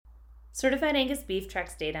Certified Angus Beef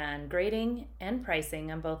tracks data on grading and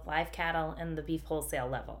pricing on both live cattle and the beef wholesale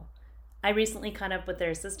level. I recently caught up with their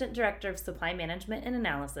Assistant Director of Supply Management and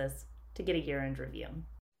Analysis to get a year-end review.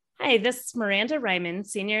 Hi, this is Miranda Ryman,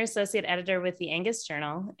 Senior Associate Editor with the Angus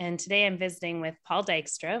Journal, and today I'm visiting with Paul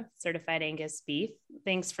Dykstra, Certified Angus Beef.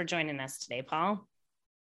 Thanks for joining us today, Paul.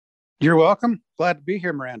 You're welcome. Glad to be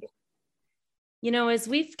here, Miranda. You know, as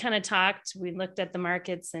we've kind of talked, we looked at the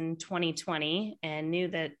markets in 2020 and knew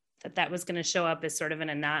that was going to show up as sort of an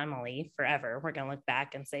anomaly forever. We're going to look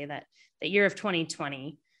back and say that the year of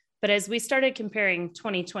 2020. But as we started comparing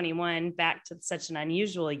 2021 back to such an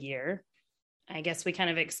unusual year, I guess we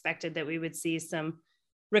kind of expected that we would see some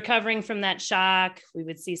recovering from that shock. We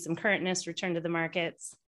would see some currentness return to the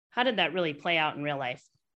markets. How did that really play out in real life?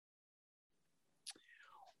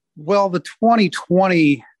 Well, the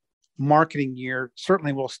 2020 marketing year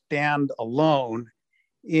certainly will stand alone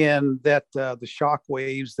in that the shock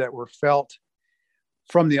waves that were felt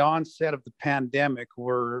from the onset of the pandemic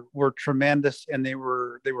were tremendous, and they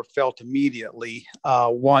were felt immediately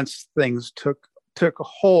once things took a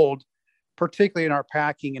hold, particularly in our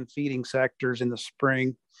packing and feeding sectors in the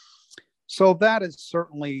spring. So that is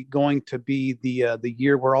certainly going to be the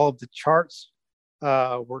year where all of the charts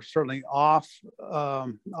were certainly off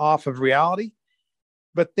of reality.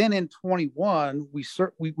 But then in 21, we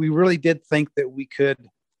really did think that we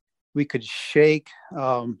could shake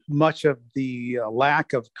much of the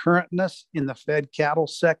lack of currentness in the fed cattle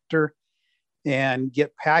sector and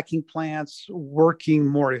get packing plants working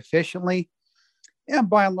more efficiently. And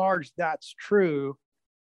by and large, that's true.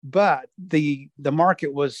 But the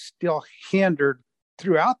market was still hindered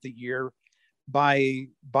throughout the year by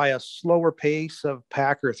a slower pace of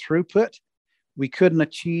packer throughput. We couldn't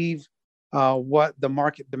achieve what the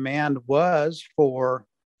market demand was for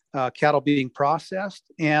cattle being processed.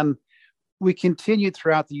 And we continued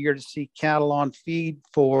throughout the year to see cattle on feed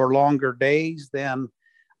for longer days than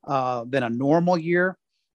a normal year.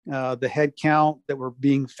 The head count that were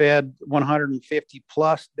being fed 150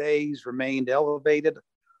 plus days remained elevated,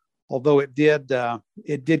 although it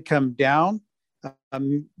did come down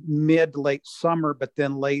mid to late summer, but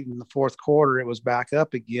then late in the fourth quarter, it was back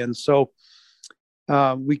up again. So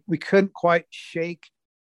we couldn't quite shake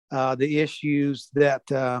the issues that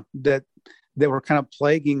were kind of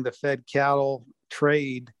plaguing the fed cattle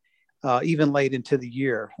trade even late into the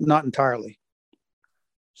year. Not entirely.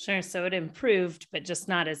 Sure. So it improved, but just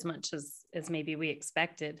not as much as maybe we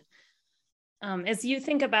expected. As you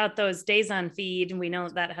think about those days on feed, we know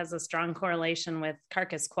that has a strong correlation with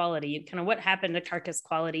carcass quality. Kind of what happened to carcass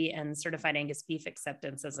quality and certified Angus beef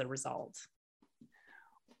acceptance as a result?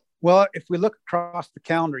 Well, if we look across the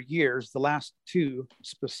calendar years, the last two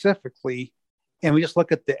specifically, and we just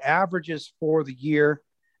look at the averages for the year,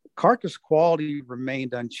 carcass quality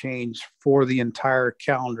remained unchanged for the entire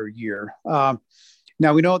calendar year.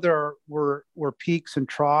 Now we know there were peaks and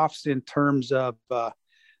troughs in terms of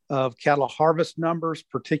cattle harvest numbers,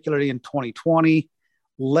 particularly in 2020,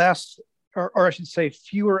 less, or I should say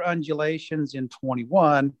fewer undulations in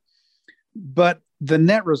 21, but the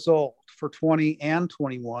net result for 20 and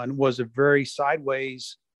 21 was a very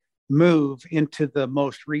sideways move into the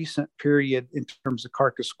most recent period in terms of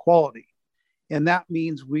carcass quality. And that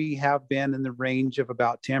means we have been in the range of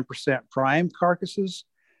about 10% prime carcasses,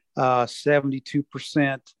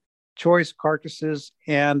 72% choice carcasses.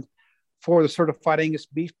 And for the certified Angus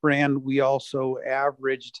beef brand, we also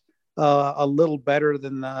averaged a little better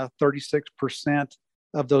than 36%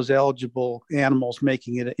 of those eligible animals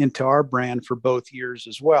making it into our brand for both years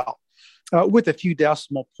as well, with a few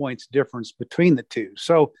decimal points difference between the two.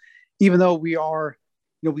 So even though we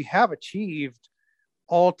have achieved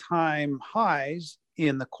all-time highs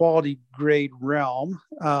in the quality grade realm,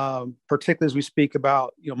 particularly as we speak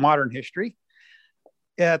about modern history,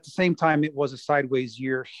 at the same time, it was a sideways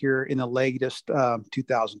year here in the latest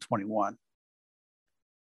 2021.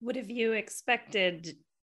 What have you expected,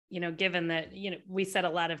 given that, we said a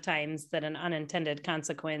lot of times that an unintended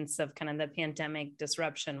consequence of kind of the pandemic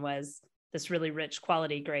disruption was this really rich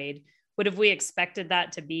quality grade? Would have we expected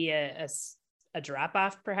that to be a drop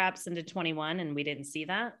off perhaps into 21 and we didn't see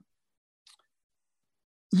that?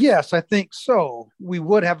 Yes, I think so. We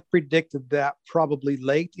would have predicted that probably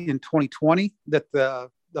late in 2020, that the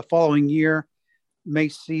following year may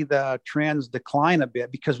see the trends decline a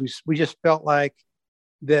bit, because we just felt like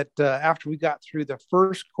that after we got through the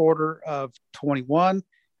first quarter of 21,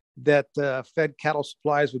 that fed cattle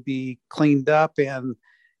supplies would be cleaned up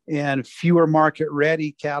and fewer market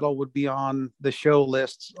ready cattle would be on the show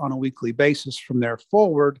lists on a weekly basis from there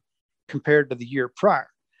forward compared to the year prior.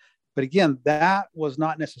 But again, that was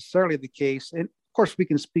not necessarily the case. And Of course, we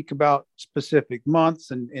can speak about specific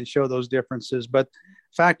months and show those differences, but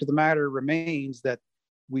fact of the matter remains that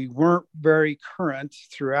we weren't very current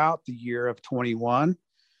throughout the year of 21.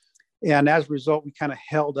 And as a result, we kind of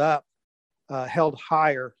held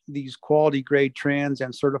higher these quality grade trends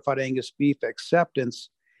and certified Angus beef acceptance,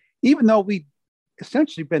 even though we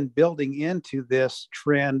essentially been building into this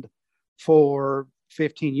trend for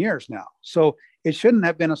 15 years now. So it shouldn't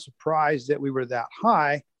have been a surprise that we were that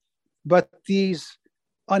high, but these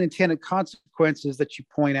unintended consequences that you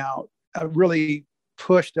point out really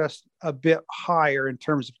pushed us a bit higher in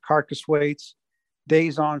terms of carcass weights,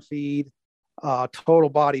 days on feed, total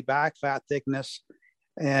body back fat thickness.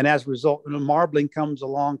 And as a result, marbling comes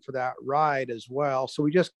along for that ride as well. So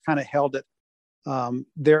we just kind of held it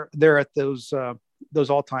there at those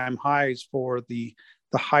all-time highs for the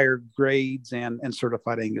higher grades and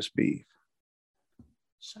certified Angus beef.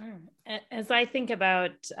 Sure. As I think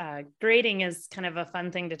about grading is kind of a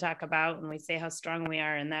fun thing to talk about when we say how strong we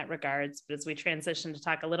are in that regards. But as we transition to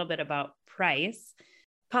talk a little bit about price,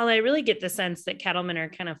 Paul, I really get the sense that cattlemen are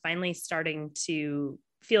kind of finally starting to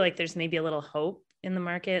feel like there's maybe a little hope in the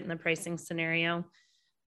market and the pricing scenario.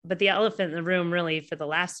 But the elephant in the room really for the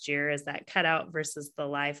last year is that cutout versus the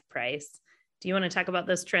live price. Do you want to talk about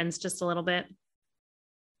those trends just a little bit?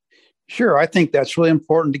 Sure. I think that's really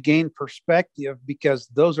important to gain perspective because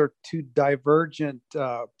those are two divergent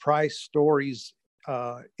price stories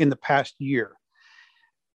in the past year.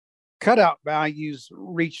 Cutout values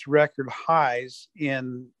reached record highs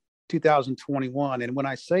in 2021. And when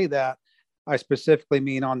I say that, I specifically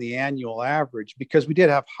mean on the annual average because we did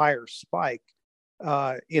have higher spike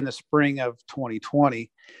in the spring of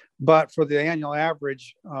 2020. But for the annual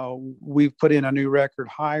average, we've put in a new record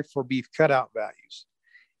high for beef cutout values.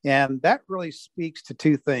 And that really speaks to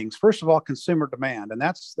two things. First of all, consumer demand, and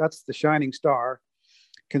that's the shining star.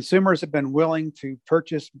 Consumers have been willing to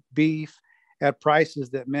purchase beef at prices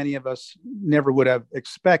that many of us never would have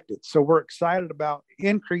expected. So we're excited about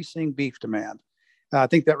increasing beef demand. I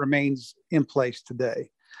think that remains in place today.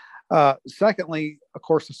 Secondly, of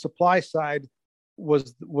course, the supply side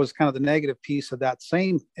was kind of the negative piece of that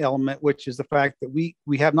same element, which is the fact that we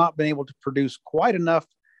have not been able to produce quite enough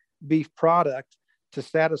beef product to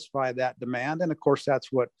satisfy that demand. And of course,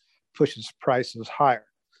 that's what pushes prices higher.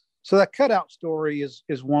 So that cutout story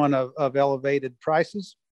is one of elevated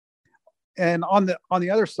prices. And on the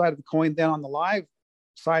other side of the coin, then on the live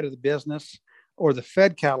side of the business or the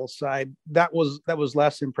fed cattle side, that was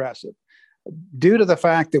less impressive. Due to the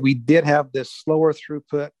fact that we did have this slower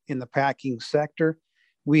throughput in the packing sector,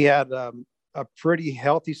 we had a pretty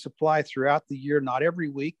healthy supply throughout the year, not every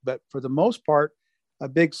week, but for the most part, a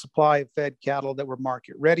big supply of fed cattle that were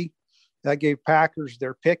market ready. That gave packers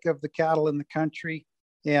their pick of the cattle in the country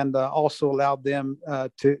and also allowed them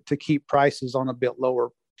to keep prices on a bit lower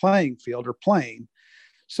playing field or plane.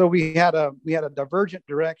 So we had a divergent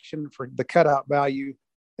direction for the cutout value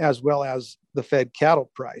as well as the fed cattle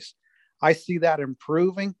price. I see that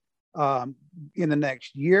improving in the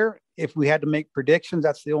next year. If we had to make predictions,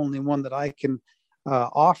 that's the only one that I can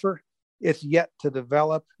offer. It's yet to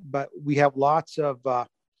develop, but we have lots of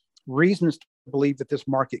reasons to believe that this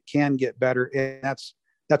market can get better. And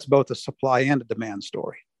that's both a supply and a demand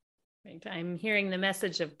story. Right. I'm hearing the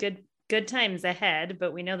message of good times ahead,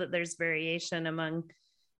 but we know that there's variation among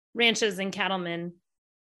ranches and cattlemen.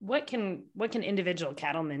 What can individual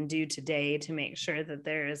cattlemen do today to make sure that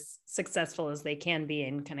they're as successful as they can be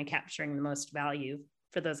in kind of capturing the most value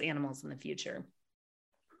for those animals in the future?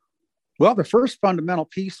 Well, the first fundamental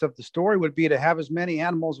piece of the story would be to have as many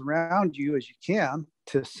animals around you as you can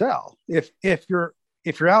to sell. If your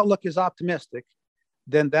outlook is optimistic,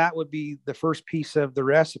 then that would be the first piece of the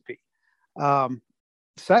recipe.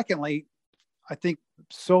 Secondly, I think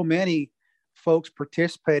so many folks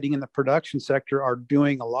participating in the production sector are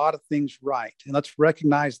doing a lot of things right, and let's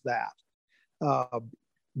recognize that.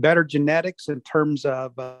 Better genetics in terms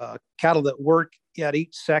of cattle that work at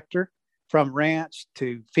each sector, from ranch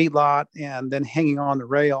to feedlot and then hanging on the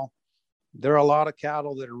rail. There are a lot of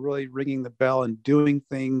cattle that are really ringing the bell and doing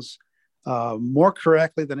things more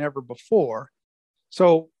correctly than ever before.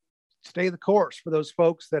 So stay the course for those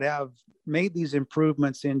folks that have made these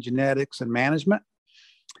improvements in genetics and management.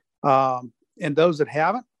 And those that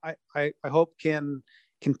haven't, I hope can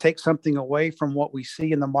take something away from what we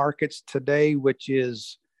see in the markets today, which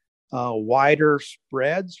is wider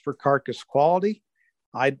spreads for carcass quality.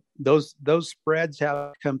 Those spreads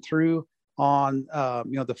have come through on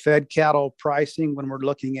the fed cattle pricing when we're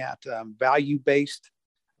looking at value-based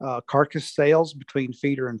carcass sales between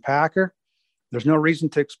feeder and packer. There's no reason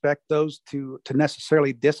to expect those to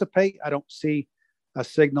necessarily dissipate. I don't see a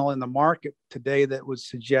signal in the market today that would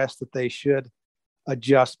suggest that they should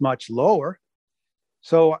adjust much lower.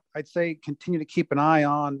 So I'd say continue to keep an eye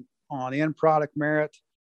on end product merit.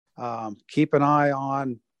 Keep an eye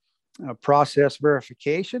on process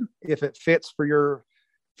verification if it fits for your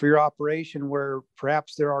operation, where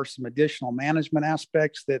perhaps there are some additional management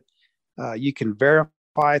aspects that you can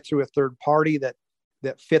verify through a third party that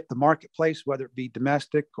fit the marketplace, whether it be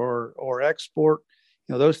domestic or export.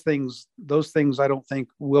 Those things I don't think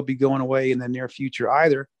will be going away in the near future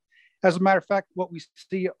either. As a matter of fact, what we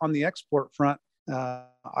see on the export front,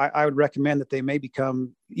 I would recommend that they may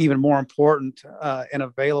become even more important and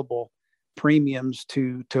available premiums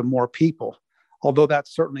to more people, although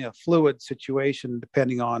that's certainly a fluid situation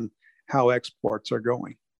depending on how exports are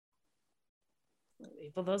going.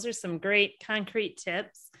 Well, those are some great concrete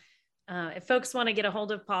tips. If folks want to get a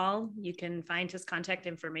hold of Paul, you can find his contact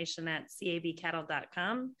information at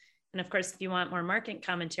cabcattle.com. And of course, if you want more market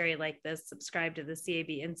commentary like this, subscribe to the CAB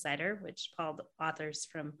Insider, which Paul authors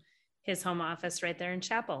from his home office right there in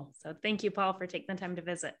Chapel. So thank you, Paul, for taking the time to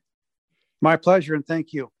visit. My pleasure, and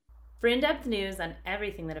thank you. For in-depth news on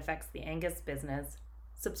everything that affects the Angus business,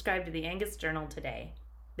 subscribe to the Angus Journal today.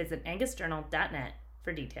 Visit angusjournal.net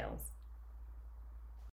for details.